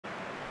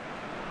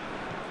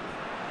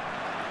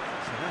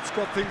That's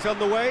got things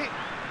underway.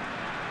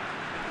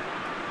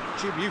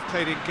 Jim, you've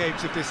played in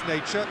games of this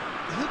nature.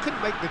 Who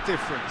can make the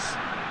difference?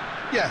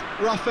 Yeah,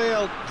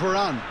 Raphael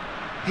Varane.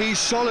 He's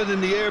solid in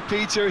the air,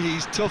 Peter,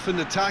 he's tough in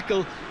the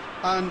tackle,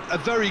 and a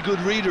very good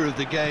reader of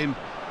the game.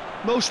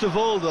 Most of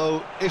all,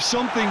 though, if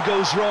something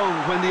goes wrong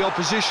when the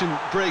opposition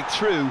break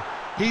through,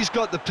 he's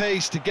got the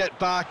pace to get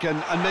back and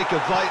make a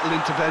vital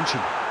intervention.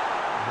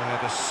 Yeah,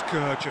 the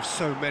scourge of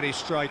so many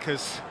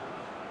strikers.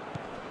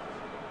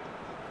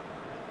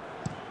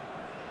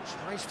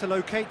 Tries to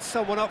locate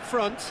someone up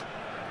front.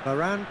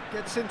 Varane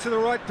gets into the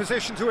right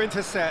position to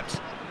intercept.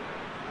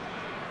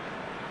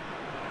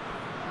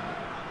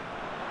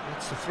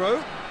 That's the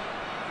throw.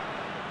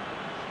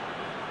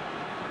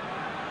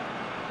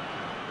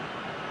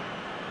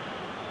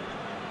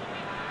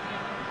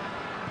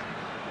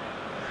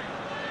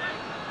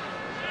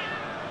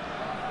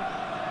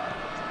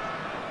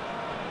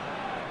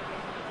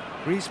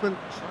 Griezmann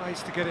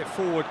tries to get it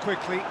forward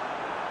quickly.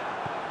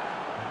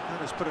 That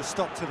has put a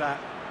stop to that.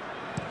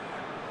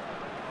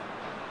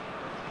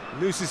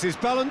 Loses his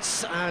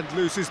balance and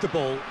loses the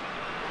ball.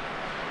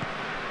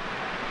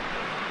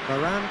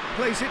 Varane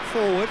plays it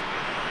forward.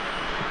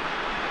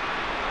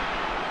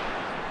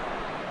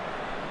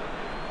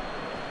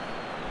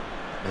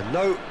 And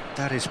no,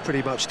 that is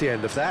pretty much the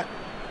end of that.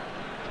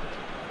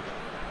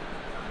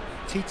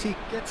 Titi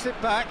gets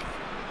it back.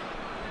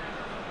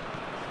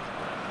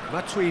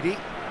 Matuidi.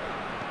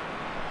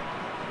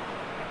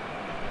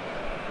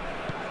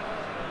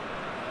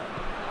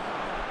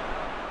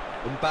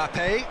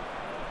 Mbappe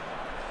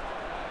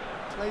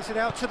plays it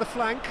out to the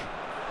flank,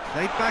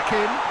 played back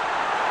in.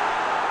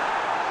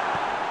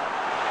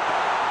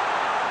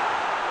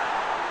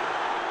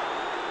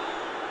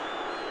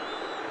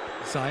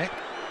 Ziyech.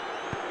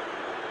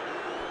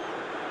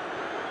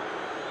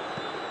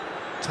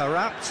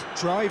 Taarabt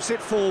drives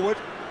it forward.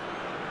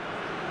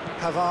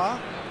 Pavard.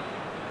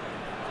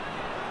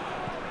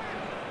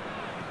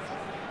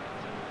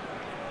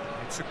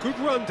 It's a good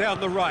run down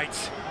the right.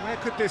 Where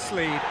could this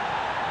lead?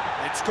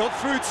 It's got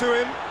through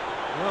to him.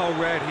 Well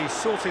read, he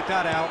sorted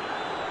that out.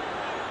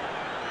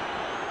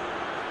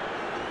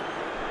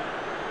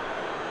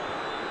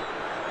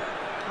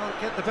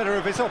 Can't get the better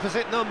of his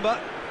opposite number.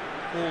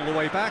 All the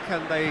way back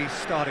and they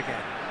start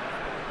again.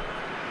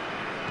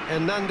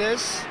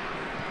 Hernandez.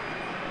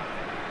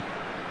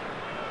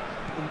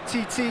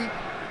 Titi.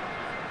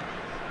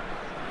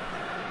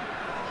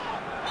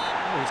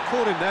 Oh, he's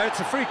caught him there, it's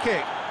a free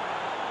kick.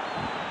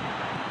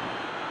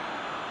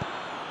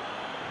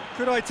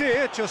 Good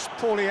idea, just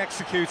poorly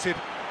executed.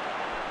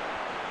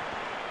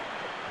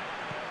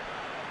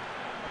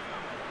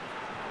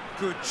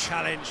 Good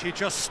challenge, he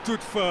just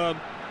stood firm.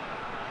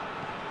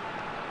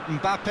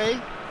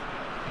 Mbappe.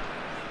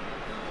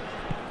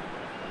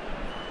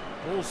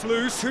 Ball's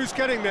loose, who's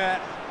getting there?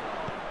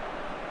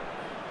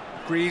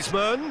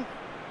 Griezmann.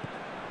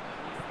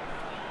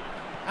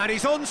 And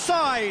he's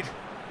onside.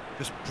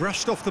 Just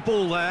brushed off the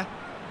ball there.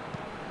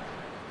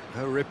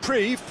 A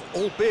reprieve,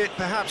 albeit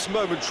perhaps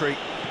momentary.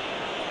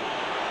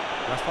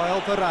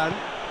 Raphael Varane.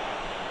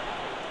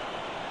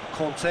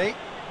 Conte.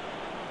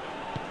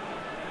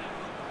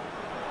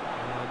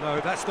 Oh, no,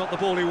 that's not the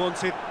ball he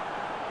wanted.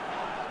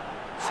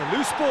 It's a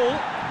loose ball.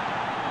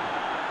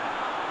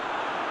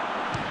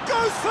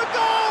 Goes for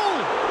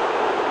goal!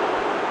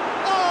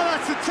 Oh,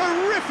 that's a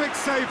terrific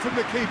save from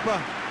the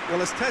keeper.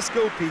 Well, as tests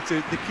go,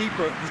 Peter, the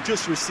keeper has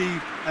just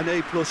received an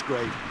A+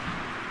 grade.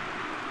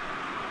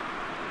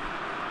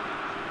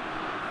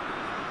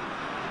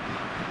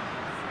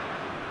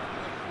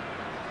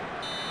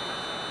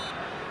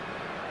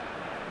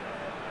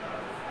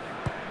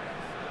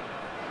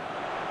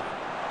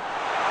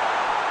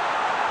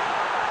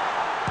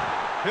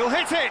 He'll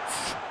hit it!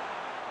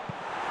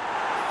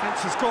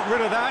 Fence has got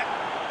rid of that.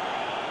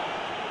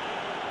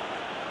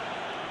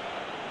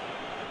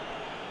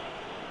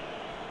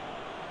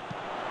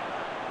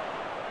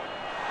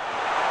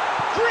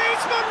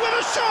 Griezmann with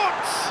a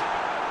shot!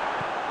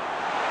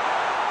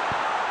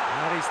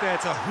 And he's there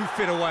to hoof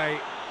it away.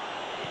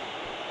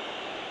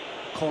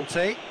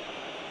 Conte.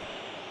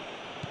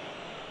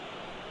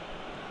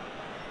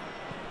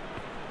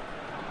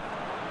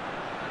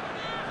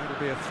 That'll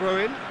be a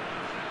throw-in.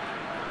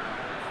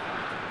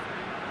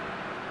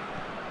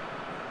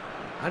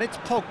 And it's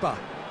Pogba.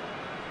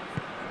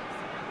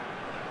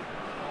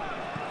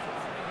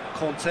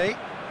 Conte.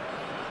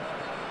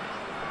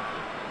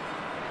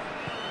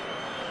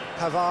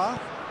 Pavard.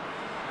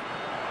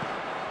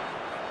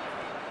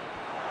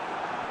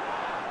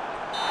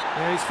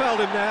 Yeah, he's fouled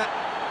him there.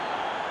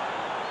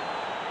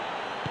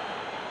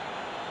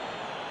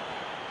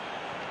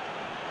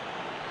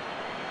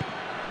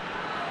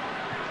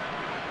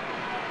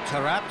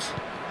 Taarabt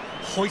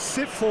hoists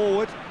it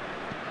forward.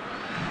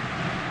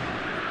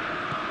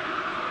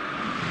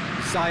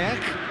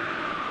 Ziyech.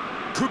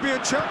 Could be a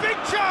big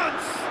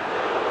chance!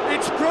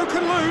 It's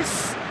broken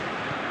loose.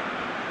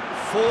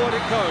 Forward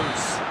it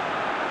goes.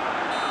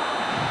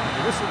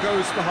 The whistle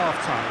goes for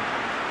half-time.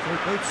 So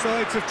both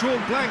sides have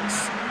drawn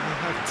blanks. They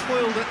have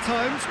toiled at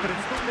times, but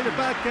it's not been a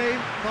bad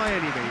game by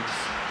any means.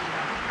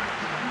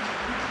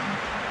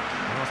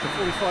 After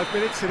 45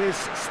 minutes, it is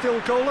still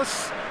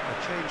goalless.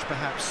 A change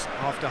perhaps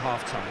after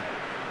half-time.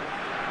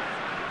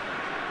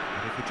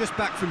 And if you're just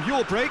back from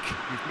your break,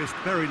 you've missed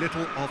very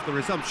little of the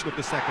resumption of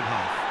the second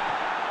half.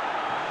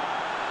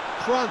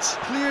 France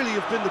clearly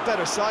have been the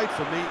better side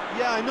for me.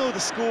 Yeah, I know the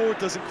score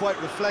doesn't quite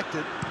reflect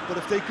it, but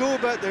if they go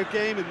about their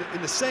game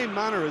in the same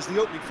manner as the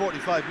opening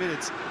 45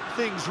 minutes,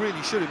 things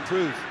really should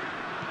improve.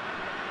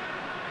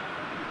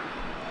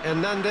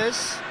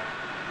 Hernandez.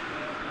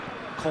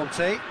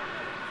 Conte.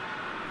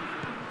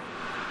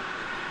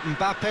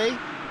 Mbappe.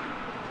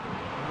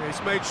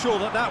 He's made sure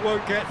that that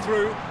won't get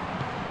through.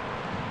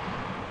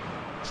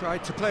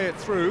 Tried to play it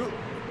through.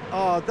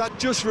 That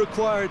just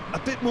required a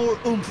bit more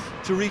oomph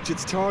to reach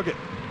its target.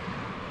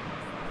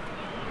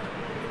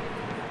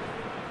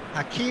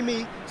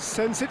 Hakimi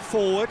sends it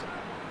forward.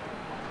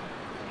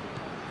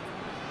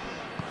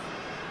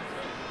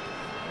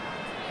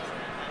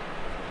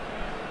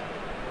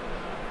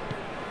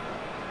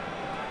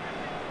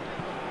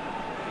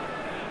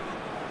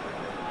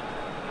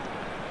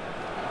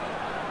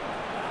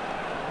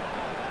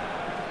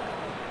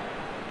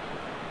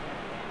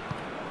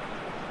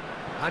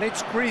 And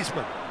it's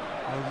Griezmann.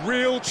 A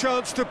real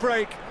chance to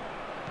break.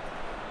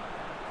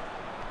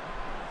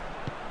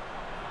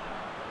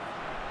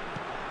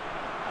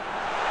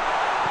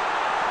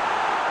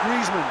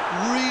 Griezmann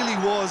really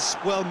was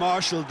well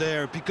marshalled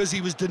there because he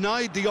was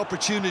denied the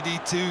opportunity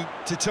to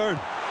turn.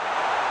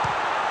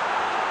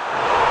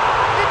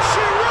 It's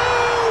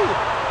Giroud!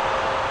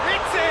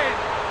 It's in!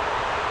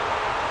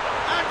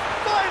 And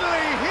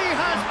finally he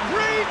has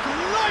breathed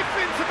life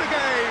into the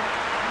game!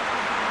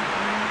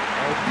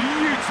 Oh,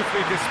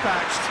 beautifully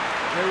dispatched.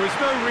 There was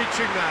no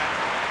reaching that.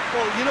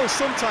 Well, you know,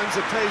 sometimes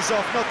it pays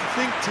off not to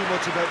think too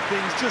much about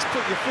things, just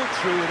put your foot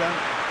through it, and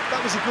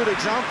that was a good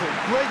example.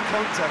 Great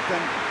contact,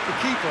 and the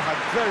keeper had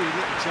very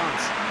little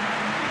chance.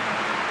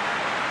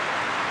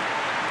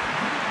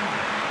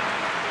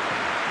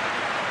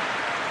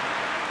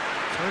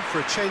 Time for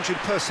a change in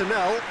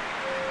personnel.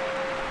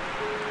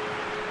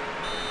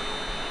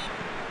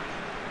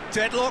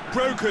 Deadlock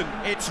broken,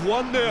 it's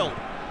 1-0.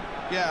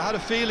 Yeah, I had a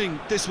feeling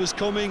this was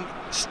coming.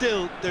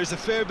 Still, there's a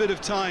fair bit of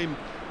time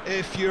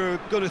if you're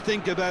going to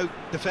think about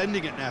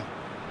defending it now.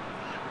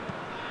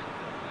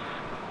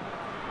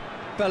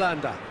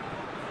 Belanda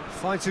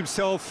finds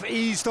himself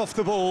eased off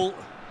the ball.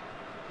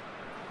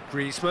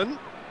 Griezmann.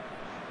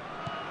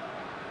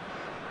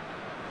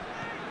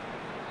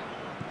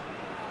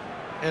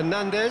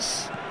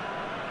 Hernandez.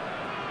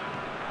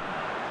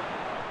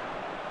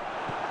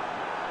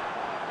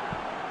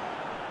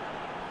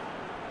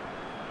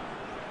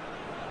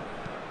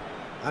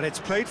 And it's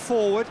played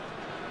forward.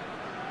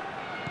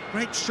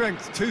 Great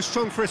strength, too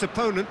strong for his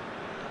opponent.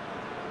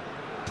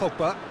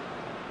 Pogba.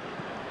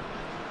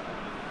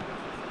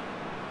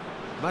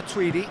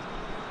 Matuidi.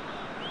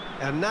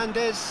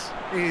 Hernandez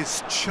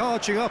is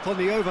charging up on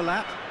the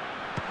overlap.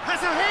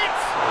 Has a hit!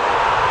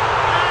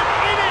 And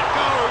in it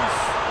goes!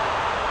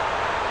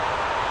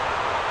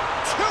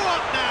 2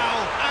 up now,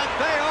 and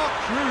they are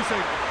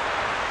cruising.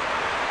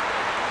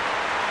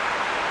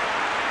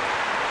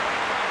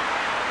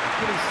 A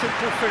pretty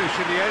simple finish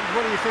in the end.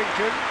 What do you think,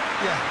 Jim?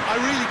 Yeah, I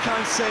really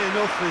can't say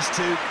enough as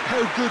to how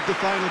good the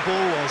final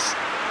ball was.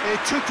 It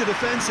took the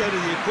defence out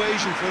of the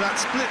equation for that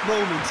split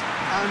moment,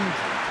 and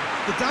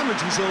the damage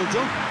was all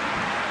done.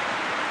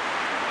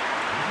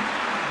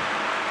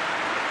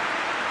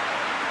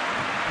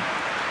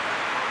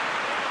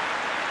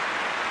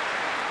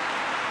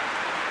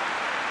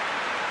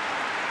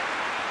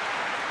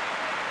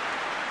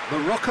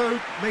 Morocco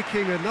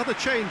making another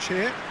change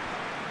here.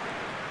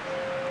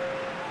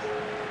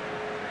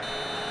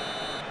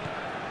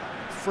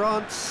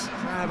 France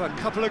have a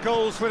couple of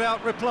goals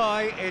without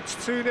reply. It's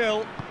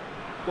 2-0.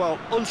 Well,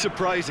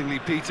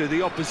 unsurprisingly, Peter,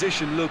 the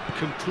opposition looked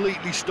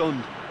completely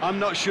stunned. I'm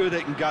not sure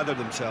they can gather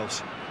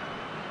themselves.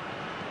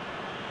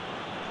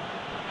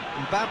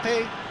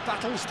 Mbappe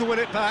battles to win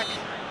it back.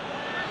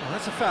 Well,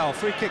 that's a foul.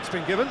 Free kick's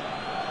been given.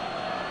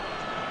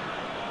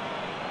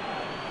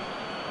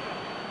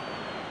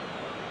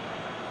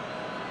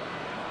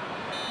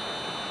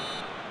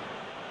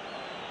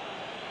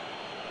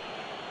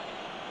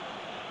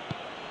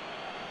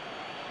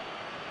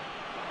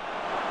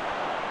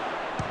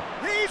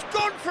 He's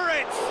gone for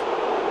it!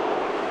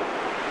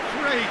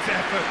 Great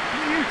effort,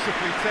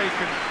 beautifully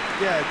taken.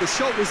 Yeah, the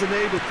shot was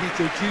enabled,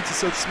 Peter, due to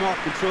such smart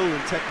control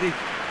and technique.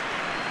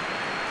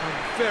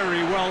 And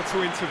very well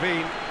to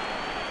intervene.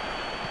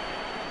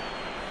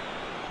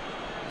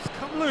 He's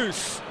come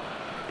loose.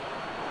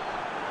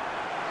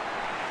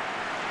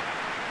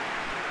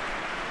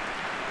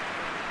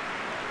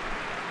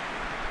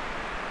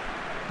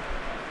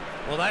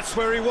 Well, that's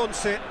where he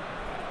wants it.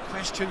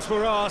 Questions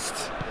were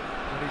asked,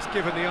 and he's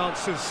given the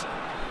answers.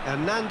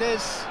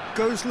 Hernandez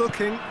goes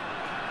looking.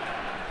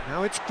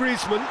 Now it's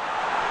Griezmann.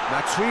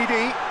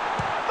 Matuidi.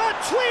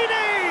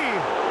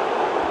 Matuidi!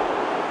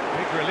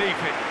 Big relief,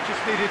 it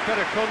just needed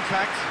better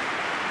contact.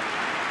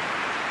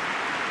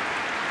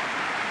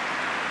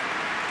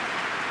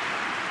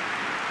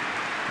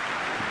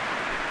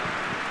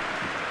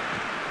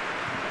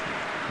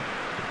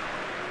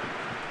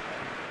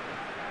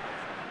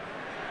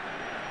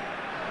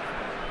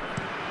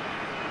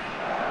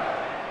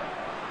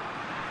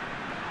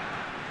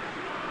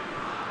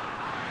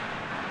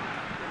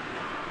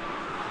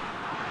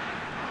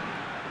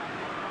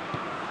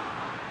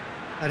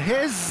 And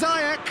here's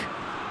Ziyech.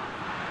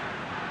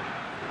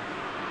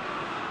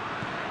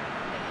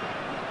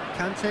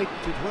 Kante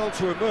did well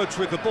to emerge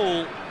with the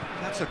ball.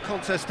 That's a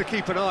contest to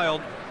keep an eye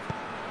on.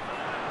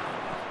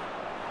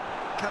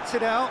 Cuts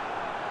it out.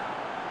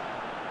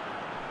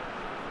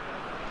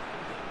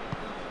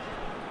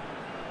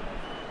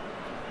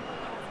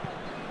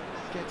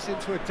 Gets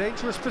into a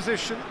dangerous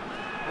position.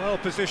 Well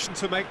positioned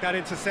to make that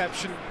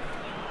interception.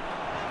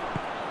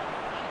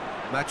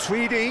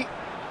 Matuidi.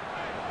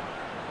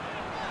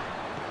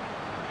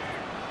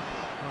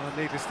 Oh,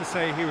 needless to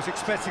say, he was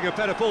expecting a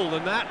better ball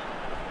than that.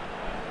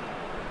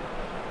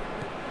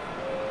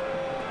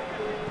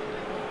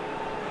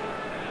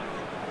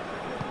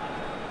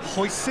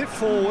 Hoists it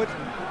forward.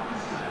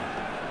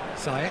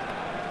 Ziyech.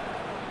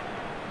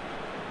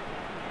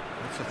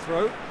 That's a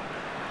throw.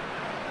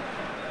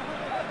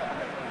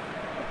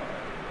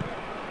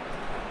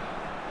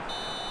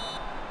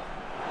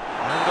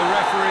 And the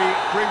referee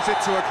brings it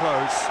to a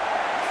close.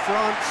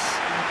 France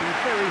will be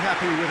very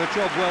happy with a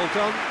job well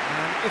done.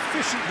 An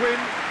efficient win,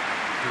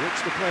 for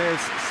which the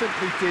players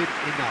simply did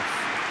enough.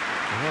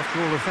 And after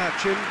all of that,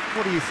 Jim,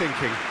 what are you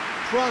thinking?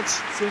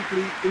 France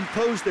simply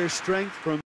imposed their strength from